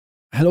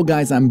Hello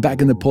guys, I'm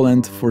back in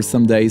Poland for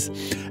some days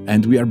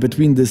and we are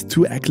between these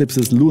two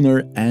eclipses,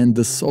 lunar and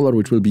the solar,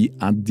 which will be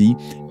at the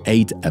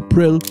 8th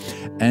April,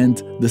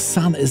 and the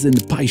sun is in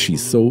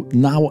Pisces. So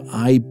now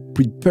I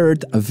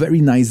prepared a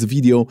very nice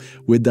video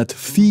with that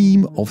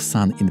theme of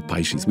sun in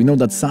Pisces. We know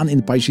that sun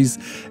in Pisces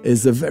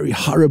is a very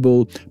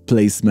horrible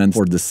placement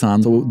for the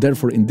sun. So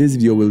therefore in this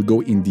video we'll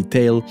go in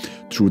detail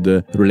through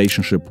the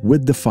relationship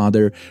with the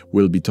father.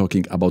 We'll be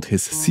talking about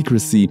his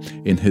secrecy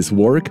in his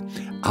work,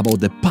 about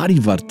the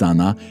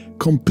parivartana,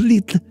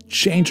 complete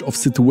change of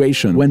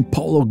situation when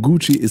Paolo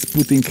Gucci is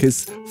putting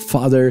his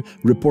father,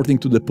 reporting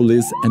to the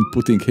police and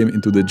putting him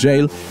into the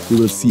jail. We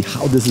will see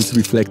how this is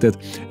reflected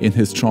in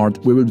his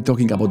chart. We will be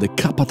talking about the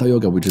kapata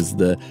yoga, which is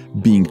the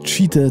being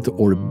cheated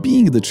or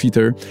being the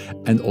cheater,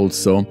 and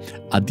also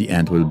at the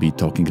end we'll be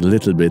talking a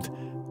little bit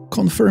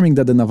confirming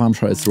that the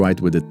Navamsa is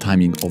right with the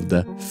timing of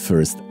the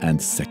first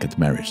and second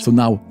marriage. So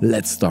now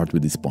let's start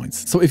with these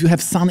points. So if you have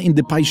sun in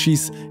the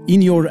Pisces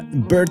in your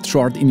birth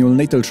chart, in your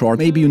natal chart,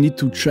 maybe you need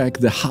to check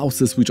the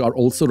houses which are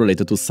also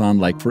related to sun,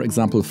 like for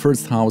example,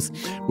 first house,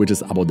 which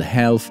is about the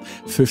health,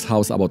 fifth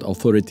house about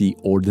authority,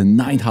 or the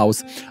ninth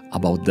house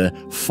about the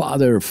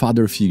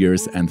father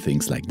figures and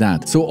things like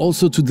that. So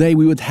also today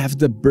we would have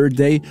the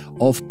birthday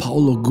of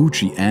Paolo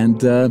Gucci,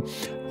 and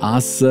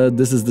as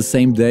this is the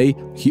same day,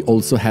 he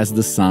also has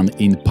the sun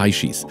in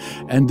Pisces.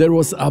 And there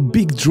was a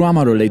big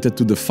drama related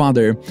to the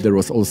father. There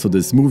was also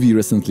this movie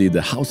recently,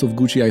 The House of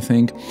Gucci, I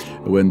think,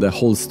 when the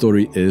whole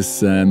story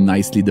is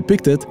nicely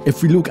depicted.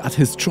 If we look at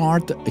his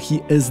chart,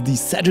 he is the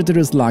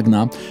Sagittarius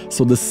Lagna,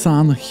 so the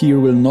sun here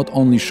will not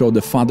only show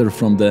the father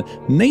from the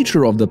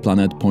nature of the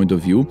planet point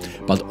of view,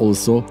 but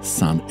also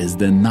sun is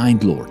the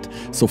ninth lord.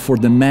 So for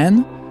the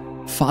man,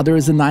 father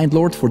is the ninth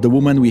lord. For the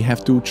woman, we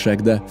have to check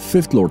the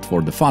fifth lord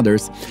for the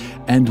fathers.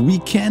 And we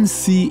can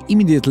see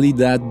immediately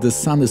that the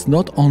sun is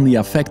not only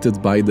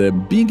affected by the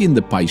being in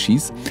the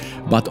Pisces,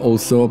 but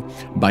also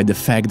by the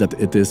fact that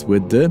it is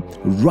with the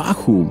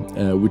Rahu,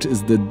 which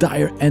is the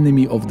dire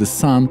enemy of the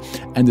sun,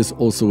 and is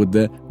also with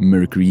the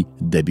Mercury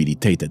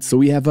debilitated. So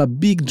we have a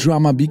big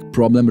drama, big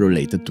problem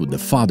related to the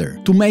father.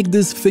 To make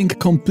this thing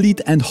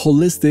complete and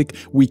holistic,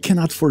 we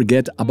cannot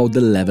forget about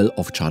the level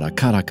of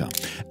Charakaraka.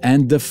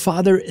 And the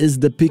father is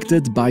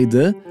depicted by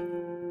the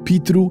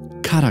Pitru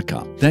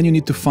Karaka. Then you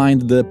need to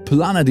find the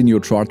planet in your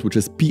chart, which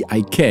is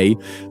PIK.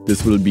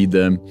 This will be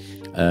the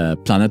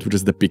planet which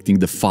is depicting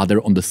the father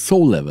on the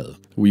soul level.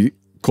 We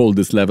call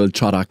this level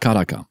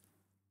Charakaraka.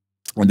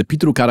 And the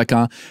Pitru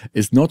Karaka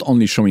is not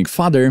only showing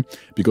father,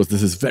 because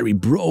this is very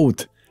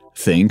broad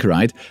thing,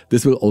 right?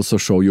 This will also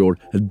show your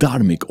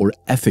dharmic or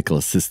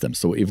ethical system.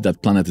 So if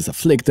that planet is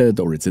afflicted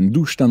or it's in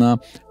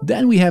Dushtana,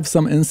 then we have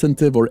some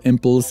incentive or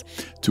impulse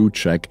to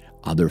check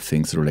other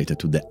things related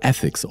to the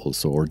ethics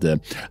also, or the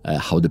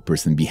how the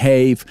person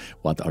behave,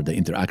 what are the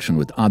interaction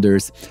with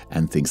others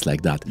and things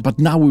like that. But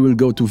now we will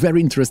go to very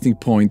interesting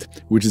point,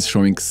 which is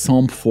showing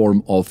some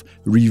form of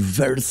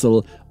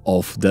reversal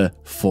of the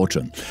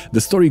fortune. The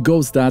story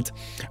goes that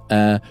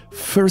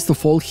first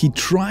of all, he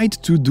tried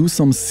to do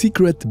some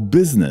secret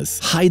business,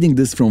 hiding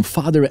this from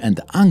father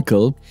and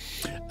uncle,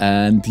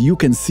 and you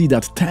can see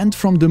that 10th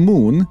from the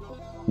moon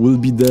will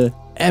be the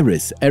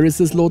Aries.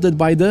 Aries is loaded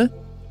by the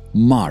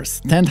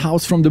Mars, 10th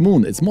house from the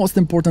moon. It's most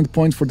important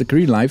point for the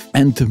career life.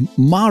 And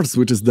Mars,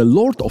 which is the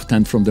lord of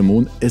 10th from the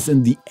moon, is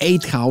in the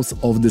 8th house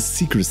of the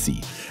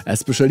secrecy,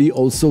 especially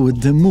also with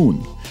the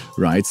moon,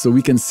 right? So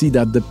we can see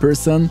that the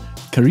person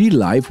career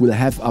life will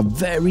have a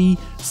very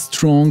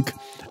strong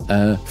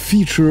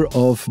feature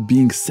of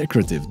being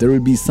secretive. There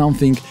will be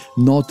something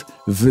not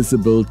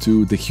visible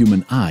to the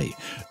human eye.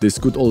 This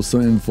could also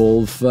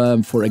involve,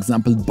 for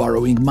example,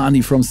 borrowing money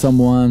from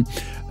someone,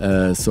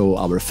 so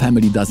our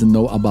family doesn't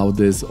know about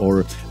this,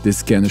 or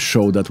this can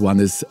show that one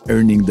is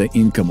earning the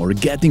income or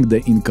getting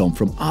the income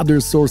from other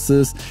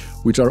sources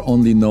which are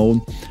only known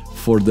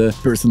for the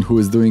person who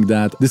is doing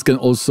that. This can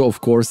also, of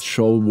course,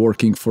 show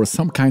working for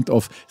some kind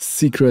of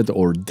secret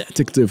or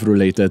detective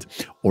related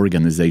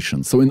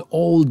organization. So in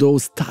all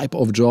those type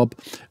of job,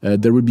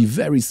 there will be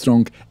very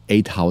strong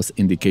 8th house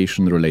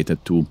indication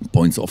related to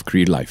points of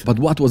career life. But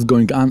what was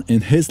going on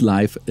in his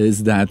life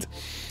is that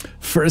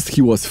first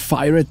he was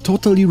fired,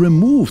 totally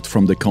removed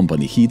from the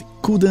company. He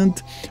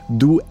couldn't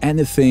do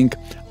anything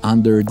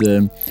under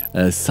the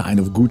sign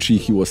of Gucci.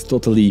 He was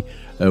totally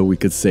we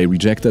could say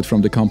rejected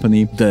from the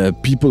company. The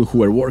people who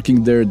were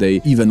working there,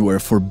 they even were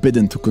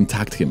forbidden to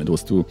contact him. It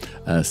was to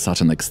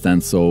such an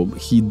extent. So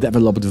he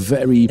developed a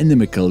very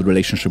inimical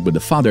relationship with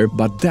the father,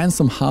 but then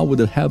somehow with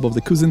the help of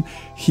the cousin,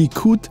 he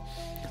could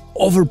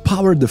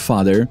overpower the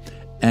father,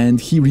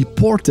 and he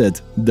reported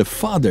the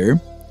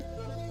father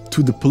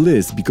to the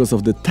police because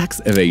of the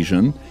tax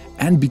evasion,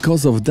 and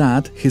because of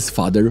that his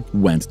father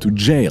went to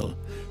jail.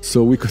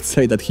 So we could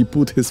say that he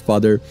put his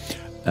father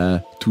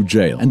to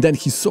jail. And then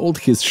he sold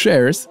his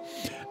shares,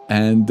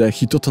 and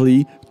he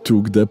totally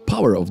took the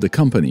power of the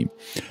company.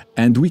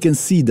 And we can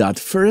see that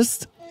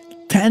first,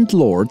 10th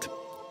lord,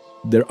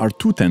 there are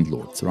two 10th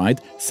lords, right?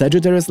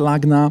 Sagittarius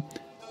Lagna,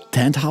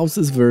 10th house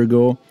is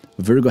Virgo.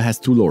 Virgo has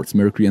two lords,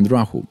 Mercury and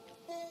Rahu.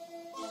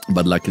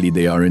 But luckily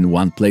they are in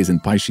one place in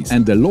Pisces.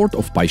 And the Lord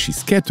of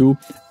Pisces, Ketu,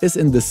 is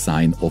in the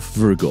sign of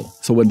Virgo.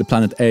 So when the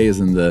planet A is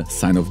in the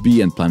sign of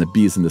B and planet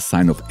B is in the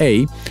sign of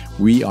A,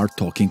 we are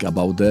talking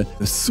about the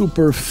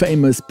super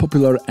famous,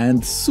 popular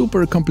and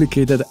super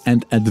complicated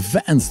and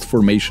advanced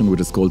formation which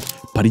is called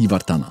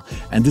parivartana.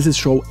 And this is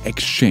show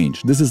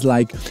exchange. This is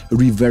like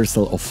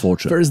reversal of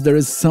fortune. First there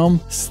is some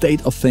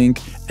state of thing,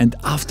 and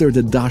after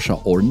the dasha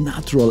or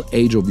natural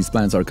age of these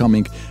planets are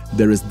coming,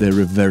 there is the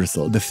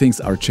reversal. The things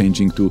are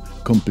changing to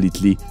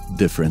completely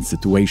different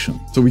situation.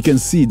 So we can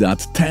see that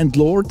 10th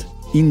Lord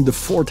in the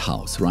 4th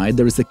house, right?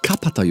 There is a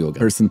kapata yoga.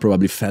 Person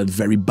probably felt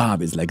very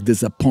bad. It's like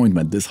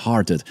disappointment,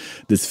 disheartened.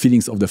 These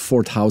feelings of the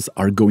 4th house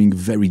are going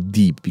very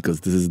deep because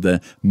this is the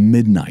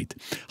midnight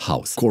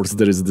house. Of course,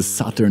 there is the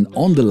Saturn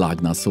on the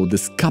Lagna, so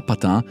this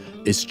kapata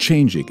is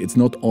changing. It's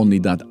not only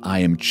that I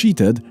am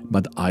cheated,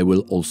 but I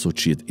will also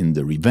cheat in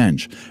the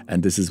revenge.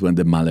 And this is when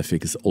the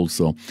malefic is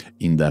also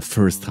in the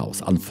 1st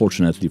house,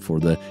 unfortunately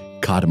for the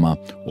karma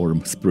or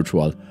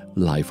spiritual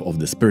life of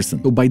this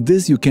person. So by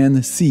this you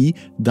can see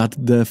that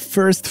the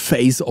first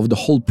phase of the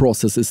whole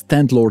process is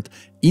 10th Lord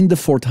in the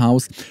 4th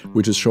house,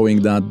 which is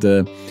showing that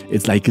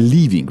it's like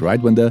leaving,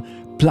 right? When the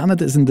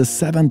planet is in the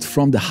 7th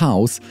from the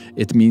house,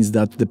 it means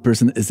that the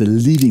person is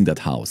leaving that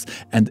house.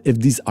 And if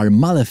these are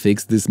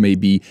malefics, this may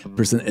be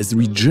person is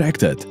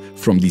rejected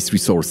from these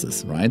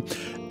resources, right?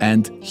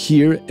 And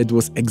here it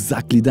was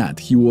exactly that.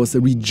 He was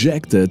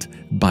rejected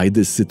by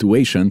this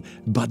situation,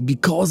 but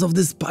because of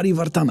this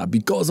parivartana,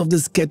 because of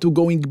this Ketu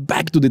going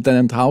back to the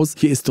 10th house,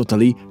 he is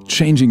totally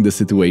changing the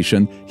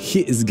situation.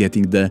 He is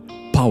getting the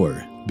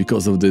power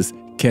because of this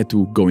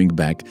Ketu going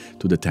back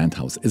to the 10th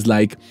house. It's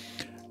like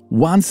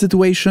one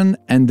situation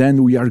and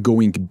then we are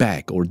going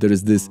back, or there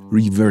is this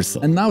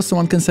reversal. And now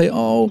someone can say,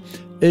 oh,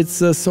 it's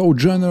so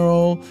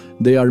general,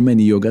 there are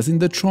many yogas in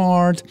the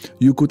chart,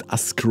 you could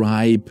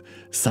ascribe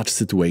such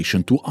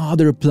situation to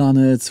other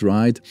planets,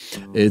 right?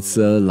 It's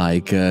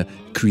like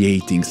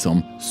creating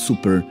some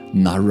super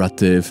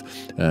narrative.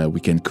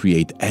 We can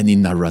create any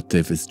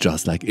narrative, it's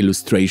just like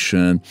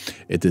illustration,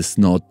 it is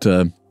not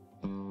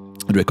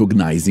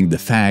recognizing the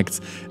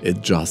facts, it's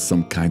just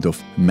some kind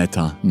of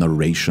meta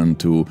narration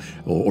to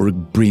or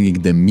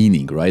bringing the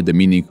meaning, right? The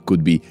meaning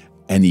could be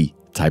any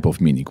type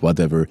of meaning,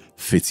 whatever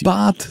fits you.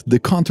 But the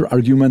counter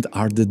argument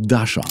are the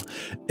dasha.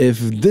 If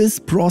this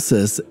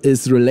process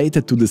is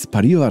related to this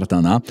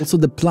parivartana, also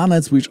the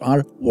planets which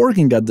are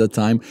working at that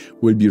time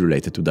will be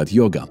related to that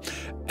yoga.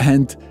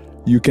 And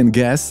you can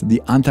guess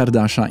the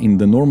antardasha in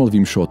the normal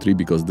Vimshotri,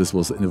 because this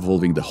was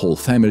involving the whole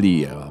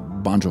family,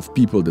 bunch of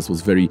people. This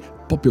was very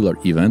popular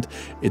event.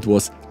 It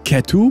was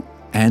Ketu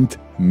and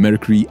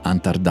Mercury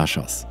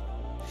Antardashas.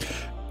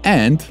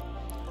 And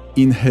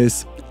in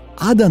his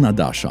Adana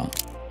Dasha,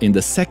 in the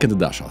 2nd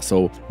Dasha,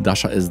 so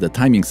Dasha is the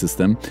timing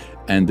system,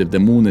 and if the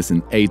moon is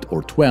in 8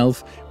 or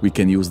 12, we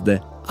can use the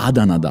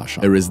Adana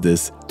Dasha. There is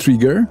this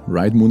trigger,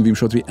 right, Moon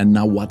Vimshotri, and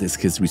now what is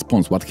his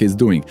response, what he's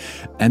doing.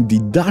 And the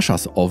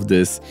Dashas of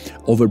this,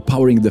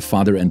 overpowering the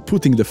father and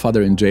putting the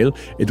father in jail,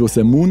 it was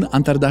a Moon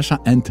Antardasha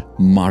and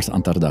Mars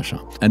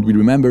Antardasha. And we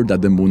remember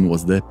that the moon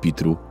was the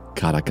Pitru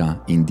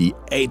Karaka in the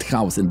 8th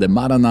house, in the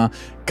Marana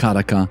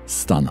Karaka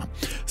Sthana.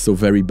 So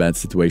very bad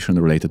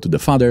situation related to the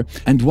father.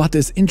 And what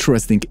is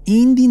interesting,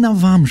 in the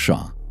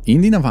Navamsa,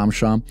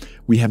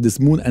 we have this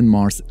moon and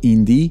Mars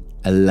in the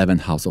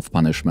 11th house of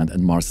punishment,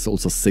 and Mars is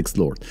also 6th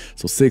Lord.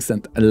 So 6th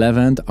and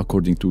 11th,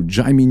 according to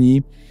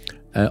Jaimini,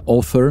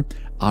 author,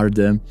 are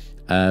the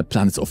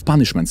planets of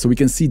punishment. So we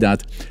can see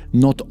that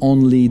not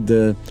only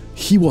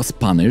he was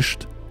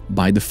punished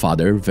by the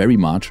father very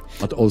much,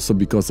 but also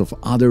because of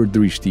other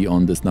drishti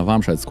on this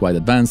Navamsa, it's quite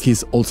advanced.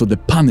 He's also the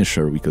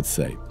punisher, we could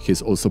say.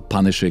 He's also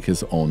punishing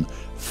his own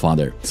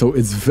father. So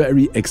it's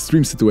very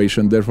extreme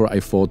situation. Therefore, I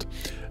thought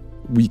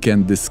we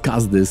can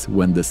discuss this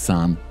when the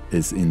sun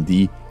is in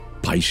the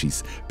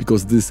Pisces,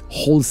 because this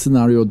whole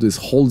scenario, this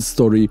whole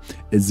story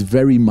is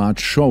very much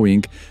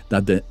showing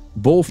that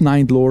both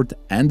 9th Lord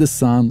and the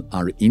sun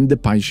are in the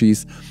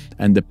Pisces,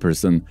 and the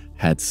person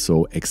had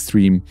so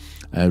extreme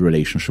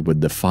relationship with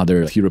the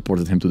father. He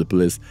reported him to the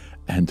police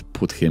and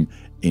put him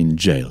in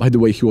jail. By the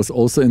way, he was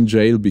also in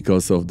jail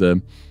because of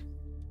the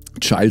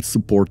child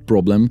support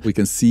problem. We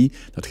can see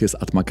that his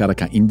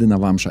Atmakaraka in the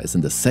Navamsa is in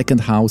the 2nd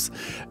house.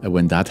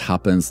 When that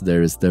happens,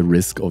 there is the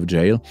risk of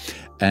jail.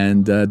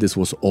 And this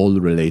was all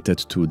related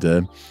to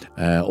the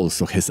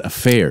also his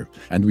affair.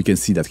 And we can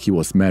see that he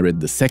was married,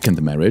 the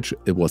 2nd marriage,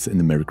 it was in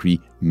the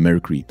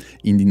Mercury.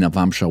 In the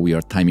Navamsa, we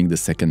are timing the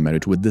 2nd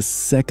marriage with the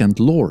 2nd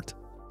Lord,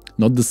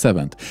 not the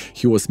 7th.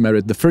 He was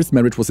married, the 1st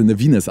marriage was in the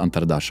Venus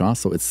Antardasha,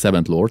 so it's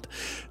 7th Lord.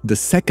 The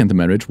 2nd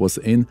marriage was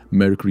in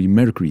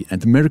Mercury,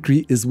 and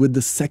Mercury is with the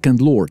 2nd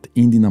Lord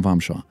in the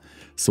Navamsa.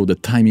 So the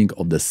timing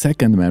of the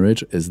 2nd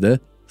marriage is the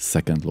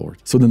 2nd Lord.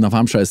 So the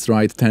Navamsa is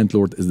right, 10th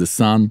Lord is the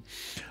sun,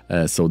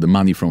 so the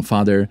money from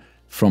father.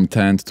 From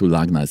 10th to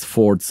Lagna is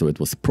 4th, so it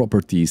was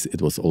properties,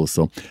 it was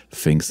also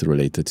things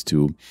related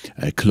to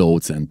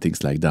clothes and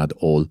things like that,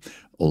 all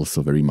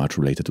also very much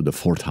related to the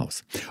 4th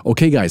house.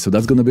 Okay, guys, so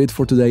that's gonna be it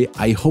for today.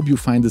 I hope you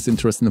find this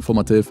interesting and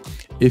informative.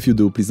 If you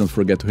do, please don't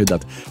forget to hit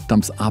that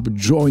thumbs up,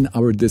 join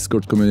our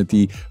Discord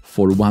community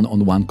for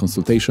one-on-one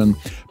consultation.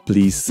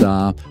 Please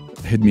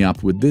hit me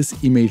up with this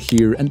email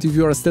here. And if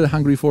you are still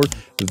hungry for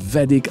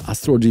Vedic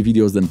astrology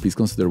videos, then please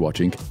consider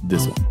watching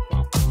this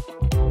one.